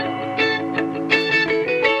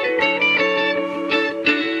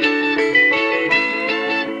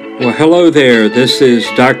Well, hello there. This is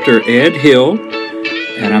Dr. Ed Hill,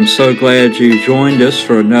 and I'm so glad you joined us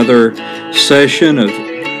for another session of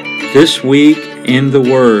This Week in the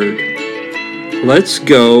Word. Let's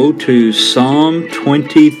go to Psalm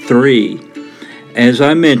 23. As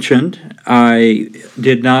I mentioned, I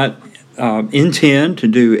did not intend to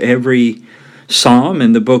do every psalm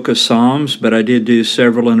in the book of Psalms, but I did do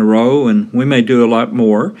several in a row, and we may do a lot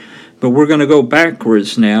more. But we're going to go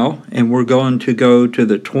backwards now, and we're going to go to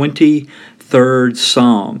the 23rd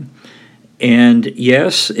Psalm. And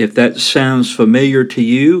yes, if that sounds familiar to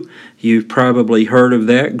you, you've probably heard of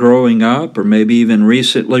that growing up, or maybe even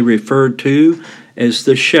recently referred to as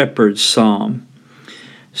the Shepherd's Psalm.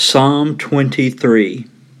 Psalm 23.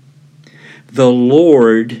 The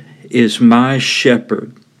Lord is my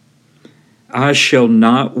shepherd. I shall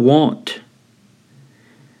not want.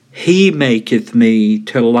 He maketh me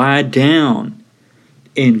to lie down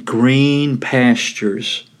in green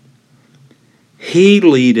pastures. He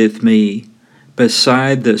leadeth me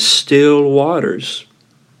beside the still waters.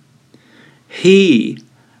 He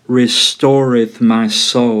restoreth my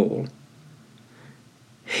soul.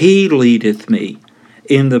 He leadeth me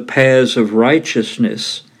in the paths of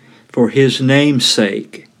righteousness for his name's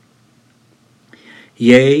sake.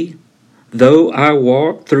 Yea, though I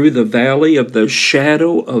walk through the valley of the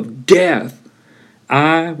shadow of death,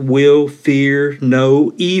 I will fear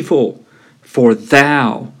no evil, for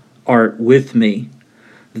thou art with me.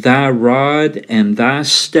 Thy rod and thy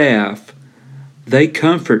staff, they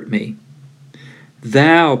comfort me.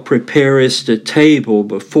 Thou preparest a table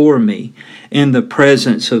before me in the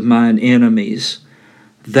presence of mine enemies.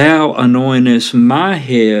 Thou anointest my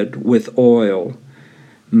head with oil.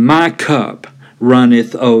 My cup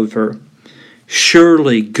runneth over.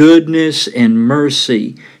 Surely goodness and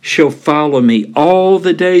mercy shall follow me all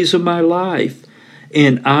the days of my life,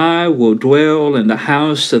 and I will dwell in the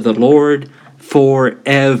house of the Lord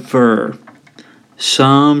forever.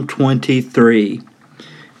 Psalm 23.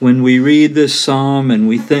 When we read this psalm and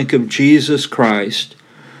we think of Jesus Christ,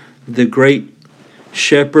 the great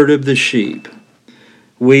shepherd of the sheep,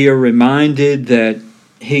 we are reminded that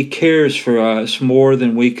he cares for us more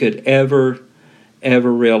than we could ever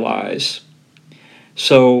realize.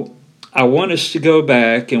 So I want us to go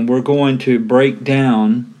back, and we're going to break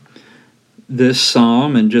down this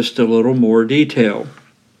psalm in just a little more detail.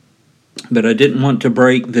 But I didn't want to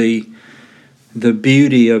break the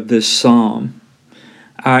beauty of this psalm.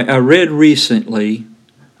 I read recently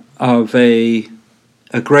of a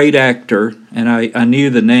great actor, and I knew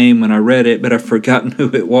the name when I read it, but I've forgotten who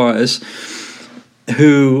it was,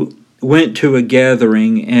 who went to a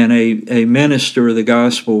gathering, and a minister of the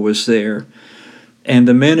gospel was there. And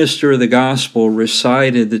the minister of the gospel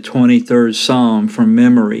recited the 23rd Psalm from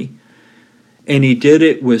memory. And he did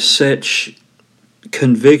it with such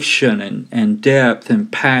conviction and depth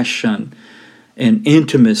and passion and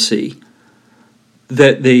intimacy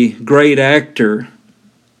that the great actor,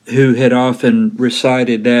 who had often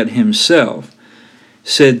recited that himself,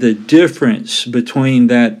 said the difference between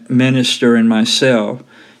that minister and myself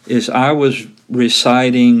is I was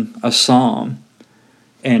reciting a psalm,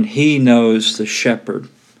 and he knows the shepherd.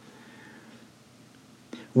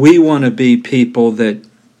 We want to be people that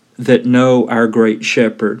know our great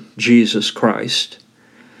shepherd, Jesus Christ.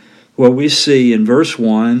 Well, we see in verse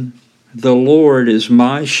 1, the Lord is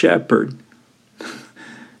my shepherd.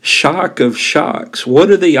 Shock of shocks.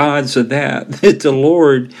 What are the odds of that? That the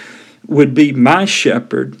Lord would be my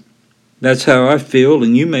shepherd. That's how I feel,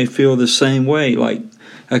 and you may feel the same way. Like,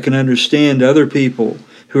 I can understand other people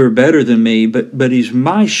who are better than me, but he's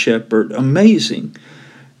my shepherd. Amazing.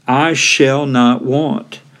 I shall not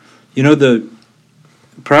want. You know,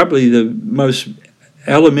 probably the most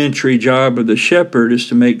elementary job of the shepherd is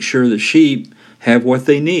to make sure the sheep have what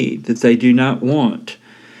they need, that they do not want.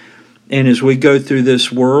 And as we go through this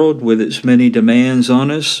world with its many demands on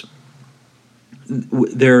us,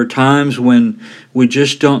 there are times when we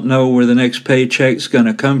just don't know where the next paycheck's going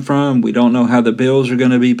to come from. We don't know how the bills are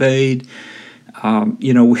going to be paid.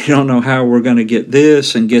 We don't know how we're going to get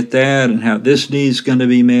this and get that and how this need's going to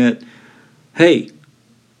be met. Hey,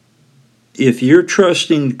 if you're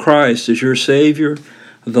trusting Christ as your Savior,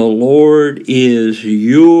 the Lord is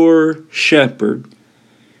your shepherd.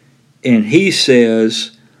 And he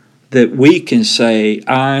says that we can say,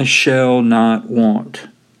 I shall not want.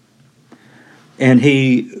 And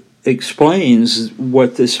he explains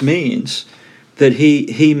what this means, that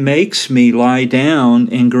he makes me lie down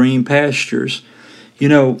in green pastures. You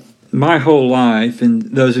know, my whole life, and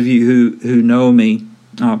those of you who know me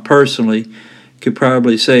personally could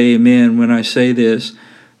probably say amen when I say this,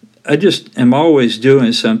 I just am always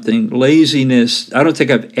doing something. Laziness, I don't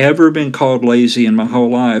think I've ever been called lazy in my whole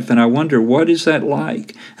life, and I wonder, what is that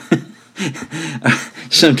like?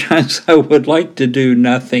 Sometimes I would like to do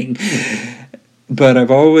nothing, but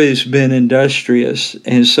I've always been industrious,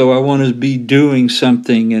 and so I want to be doing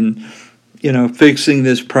something and, fixing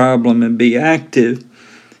this problem and be active.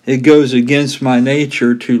 It goes against my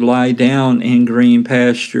nature to lie down in green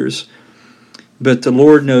pastures. But the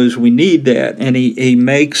Lord knows we need that, and He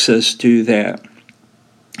makes us do that.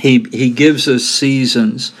 He gives us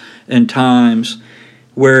seasons and times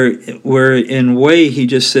where in a way He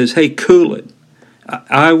just says, hey, cool it.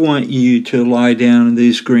 I want you to lie down in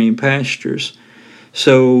these green pastures.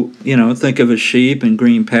 So, think of a sheep in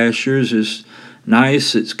green pastures is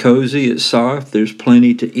nice, it's cozy, it's soft, there's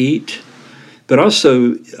plenty to eat. But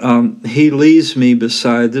also, He leads me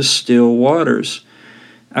beside the still waters.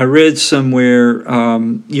 I read somewhere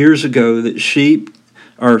years ago that sheep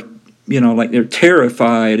are, like they're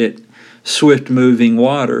terrified at swift-moving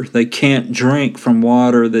water. They can't drink from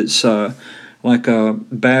water that's like a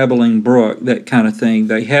babbling brook, that kind of thing.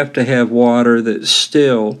 They have to have water that's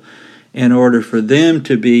still in order for them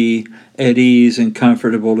to be at ease and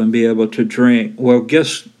comfortable and be able to drink. Well,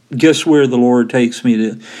 guess where the Lord takes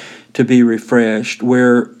me to be refreshed,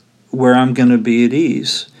 where I'm going to be at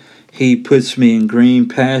ease. He puts me in green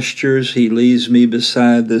pastures. He leads me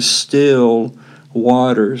beside the still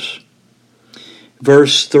waters.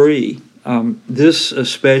 Verse 3, this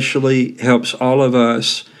especially helps all of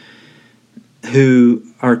us who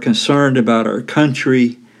are concerned about our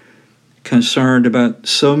country, concerned about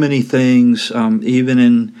so many things, even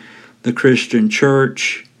in the Christian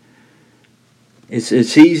church.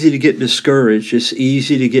 It's easy to get discouraged. It's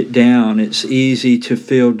easy to get down. It's easy to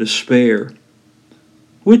feel despair,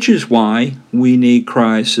 which is why we need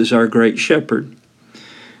Christ as our great shepherd.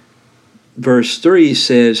 Verse 3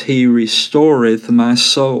 says, He restoreth my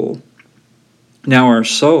soul. Now our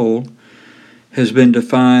soul has been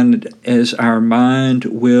defined as our mind,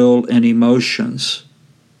 will, and emotions.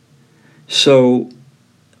 So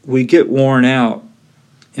we get worn out.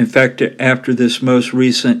 In fact, after this most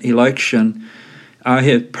recent election, I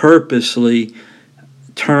have purposely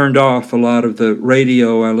turned off a lot of the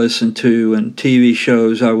radio I listen to and TV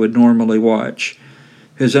shows I would normally watch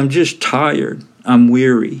because I'm just tired. I'm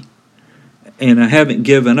weary. And I haven't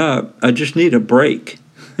given up. I just need a break.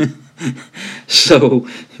 So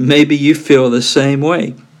maybe you feel the same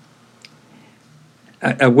way.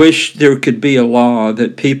 I wish there could be a law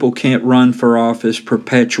that people can't run for office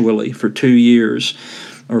perpetually for 2 years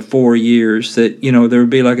or 4 years, that, there would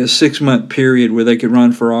be like a 6-month period where they could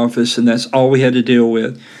run for office and that's all we had to deal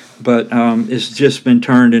with. But it's just been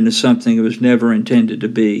turned into something it was never intended to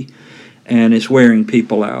be, and it's wearing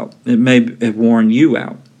people out. It may have worn you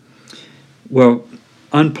out. Well,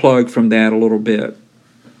 unplug from that a little bit.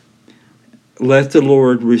 Let the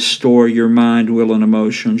Lord restore your mind, will, and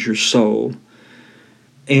emotions, your soul.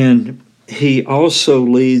 And He also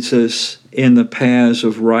leads us in the paths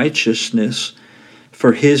of righteousness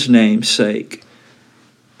for His name's sake.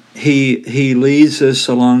 He leads us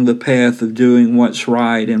along the path of doing what's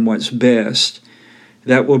right and what's best.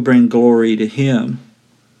 That will bring glory to Him.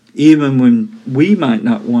 Even when we might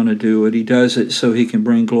not want to do it, He does it so He can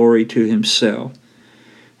bring glory to Himself.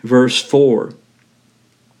 Verse 4.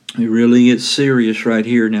 It really gets serious right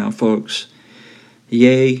here now, folks.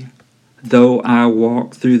 Yea, though I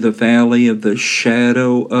walk through the valley of the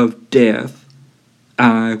shadow of death,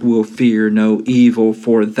 I will fear no evil,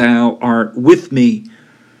 for Thou art with me.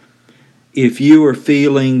 If you are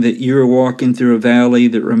feeling that you're walking through a valley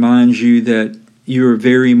that reminds you that you're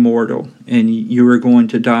very mortal and you are going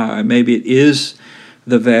to die, maybe it is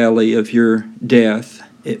the valley of your death.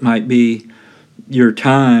 It might be your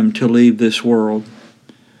time to leave this world.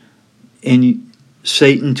 And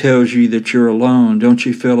Satan tells you that you're alone. Don't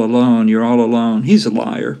you feel alone? You're all alone. He's a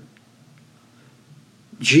liar.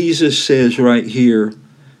 Jesus says right here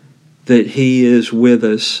that He is with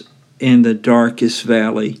us in the darkest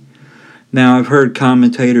valley. Now, I've heard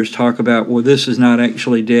commentators talk about, well, this is not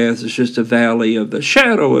actually death. It's just a valley of the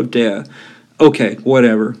shadow of death. Okay,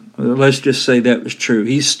 whatever. Let's just say that was true.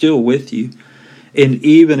 He's still with you. And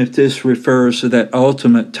even if this refers to that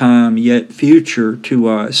ultimate time yet future to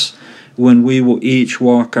us, when we will each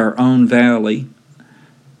walk our own valley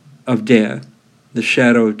of death, the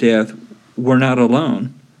shadow of death, we're not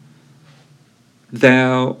alone.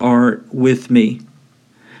 Thou art with me.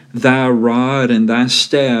 Thy rod and thy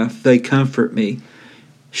staff, they comfort me.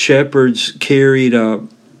 Shepherds carried a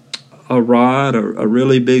rod, a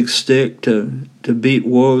really big stick to beat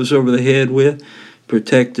wolves over the head with,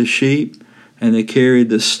 protect the sheep. and they carried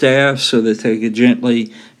the staff so that they could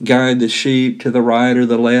gently guide the sheep to the right or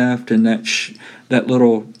the left, and that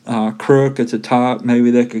little crook at the top,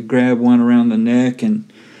 maybe they could grab one around the neck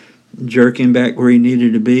and jerk him back where he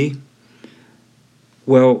needed to be.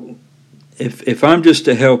 Well, if I'm just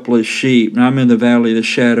a helpless sheep and I'm in the valley of the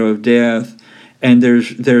shadow of death, and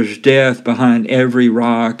there's death behind every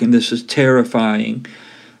rock, and this is terrifying,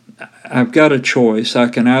 I've got a choice. I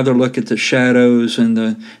can either look at the shadows and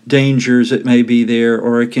the dangers that may be there,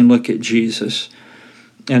 or I can look at Jesus.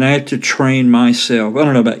 And I have to train myself. I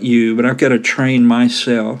don't know about you, but I've got to train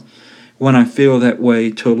myself when I feel that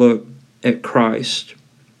way to look at Christ.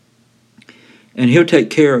 And He'll take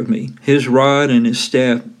care of me. His rod and His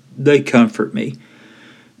staff, they comfort me.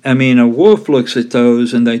 I mean, a wolf looks at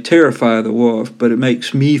those and they terrify the wolf, but it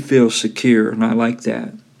makes me feel secure, and I like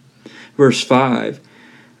that. Verse 5,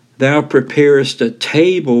 Thou preparest a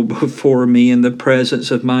table before me in the presence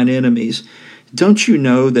of mine enemies. Don't you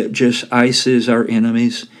know that just ISIS our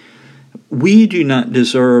enemies? We do not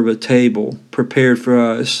deserve a table prepared for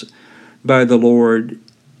us by the Lord.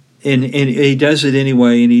 And He does it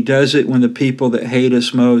anyway, and He does it when the people that hate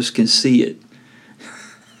us most can see it.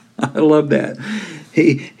 I love that.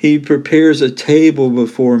 He prepares a table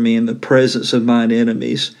before me in the presence of mine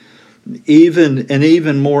enemies. An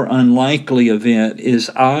even more unlikely event is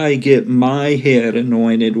I get my head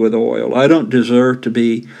anointed with oil. I don't deserve to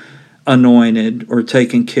be anointed or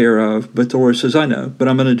taken care of, but the Lord says, I know, but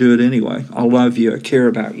I'm going to do it anyway. I love you. I care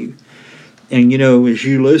about you. And as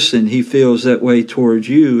you listen, He feels that way towards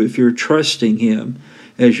you if you're trusting Him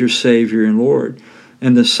as your Savior and Lord.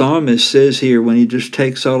 And the psalmist says here, when he just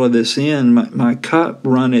takes all of this in, my cup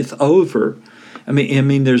runneth over. I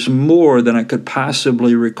mean, there's more than I could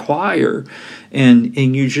possibly require. And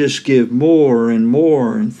you just give more and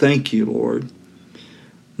more. And thank you, Lord.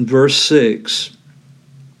 Verse 6,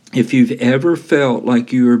 if you've ever felt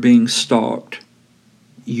like you are being stalked,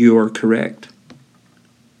 you are correct.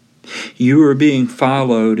 You are being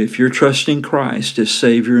followed. If you're trusting Christ as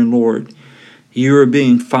Savior and Lord, you are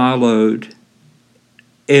being followed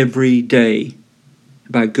every day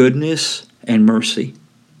by goodness and mercy.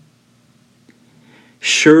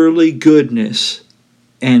 Surely goodness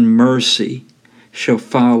and mercy shall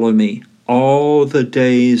follow me all the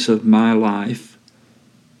days of my life.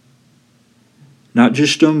 Not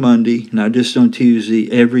just on Monday, not just on Tuesday,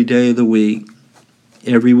 every day of the week,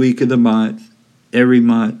 every week of the month, every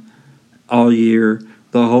month, all year,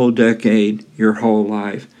 the whole decade, your whole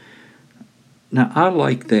life. Now, I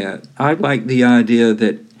like that. I like the idea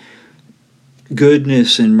that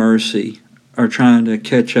goodness and mercy are trying to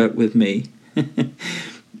catch up with me.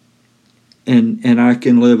 and I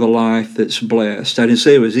can live a life that's blessed. I didn't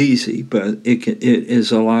say it was easy, but it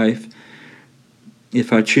is a life,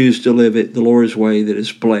 if I choose to live it the Lord's way, that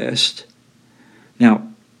is blessed. Now,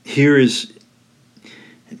 here's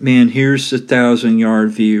the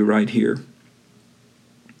 1,000-yard view right here.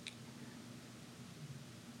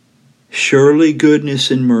 Surely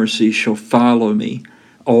goodness and mercy shall follow me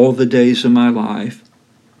all the days of my life,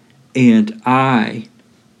 and I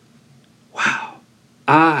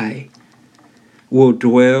will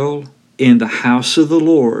dwell in the house of the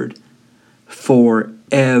Lord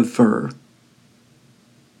forever.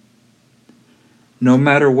 No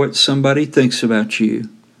matter what somebody thinks about you,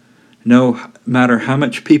 no matter how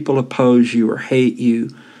much people oppose you or hate you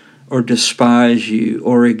or despise you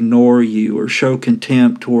or ignore you or show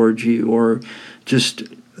contempt towards you or just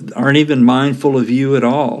aren't even mindful of you at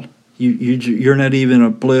all. You're not even a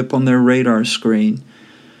blip on their radar screen.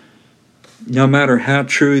 No matter how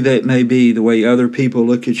true that may be, the way other people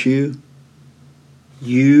look at you,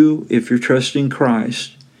 if you're trusting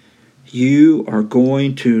Christ, you are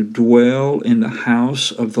going to dwell in the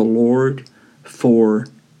house of the Lord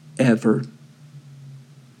forever.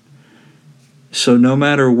 So no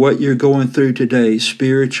matter what you're going through today,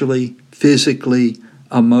 spiritually, physically,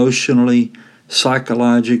 emotionally,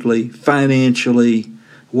 psychologically, financially,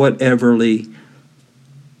 whateverly,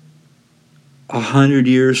 100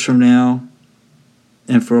 years from now,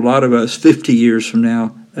 and for a lot of us, 50 years from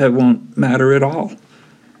now, that won't matter at all.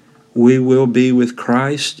 We will be with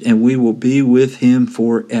Christ, and we will be with Him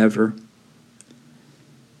forever.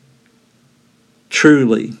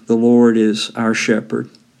 Truly, the Lord is our shepherd.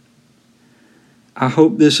 I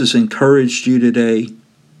hope this has encouraged you today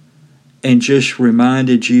and just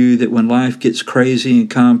reminded you that when life gets crazy and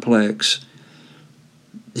complex,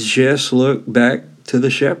 just look back to the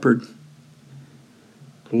shepherd.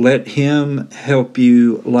 Let Him help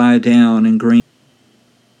you lie down in green.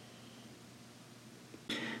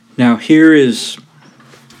 Now here is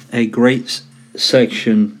a great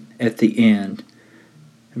section at the end.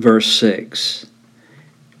 verse 6.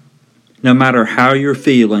 No matter how you're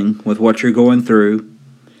feeling with what you're going through,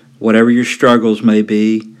 whatever your struggles may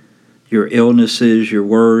be, your illnesses, your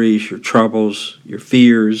worries, your troubles, your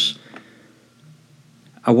fears,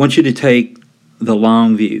 I want you to take the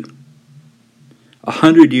long view.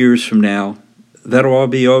 100 years from now, that'll all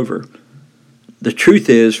be over. The truth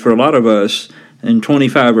is, for a lot of us, in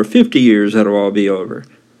 25 or 50 years, that'll all be over.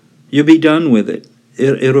 You'll be done with it.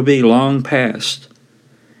 It'll be long past.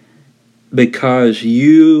 Because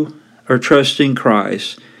you are trusting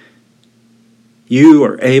Christ, you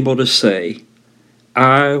are able to say,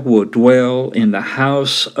 I will dwell in the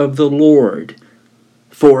house of the Lord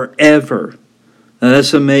forever. Now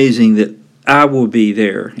that's amazing that I will be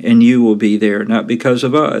there and you will be there, not because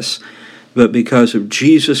of us, but because of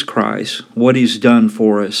Jesus Christ, what He's done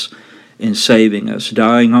for us in saving us,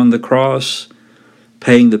 dying on the cross,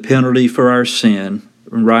 paying the penalty for our sin,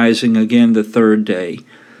 and rising again the third day.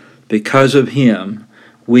 Because of Him,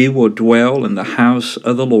 we will dwell in the house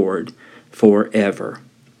of the Lord forever.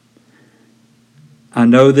 I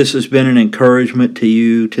know this has been an encouragement to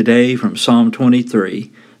you today from Psalm 23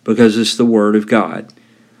 because it's the Word of God.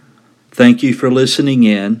 Thank you for listening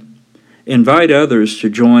in. Invite others to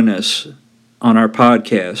join us on our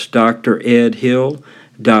podcast,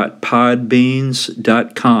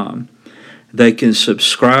 dredhill.podbeans.com. They can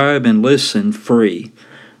subscribe and listen free.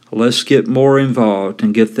 Let's get more involved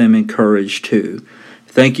and get them encouraged too.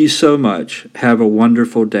 Thank you so much. Have a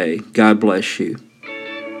wonderful day. God bless you.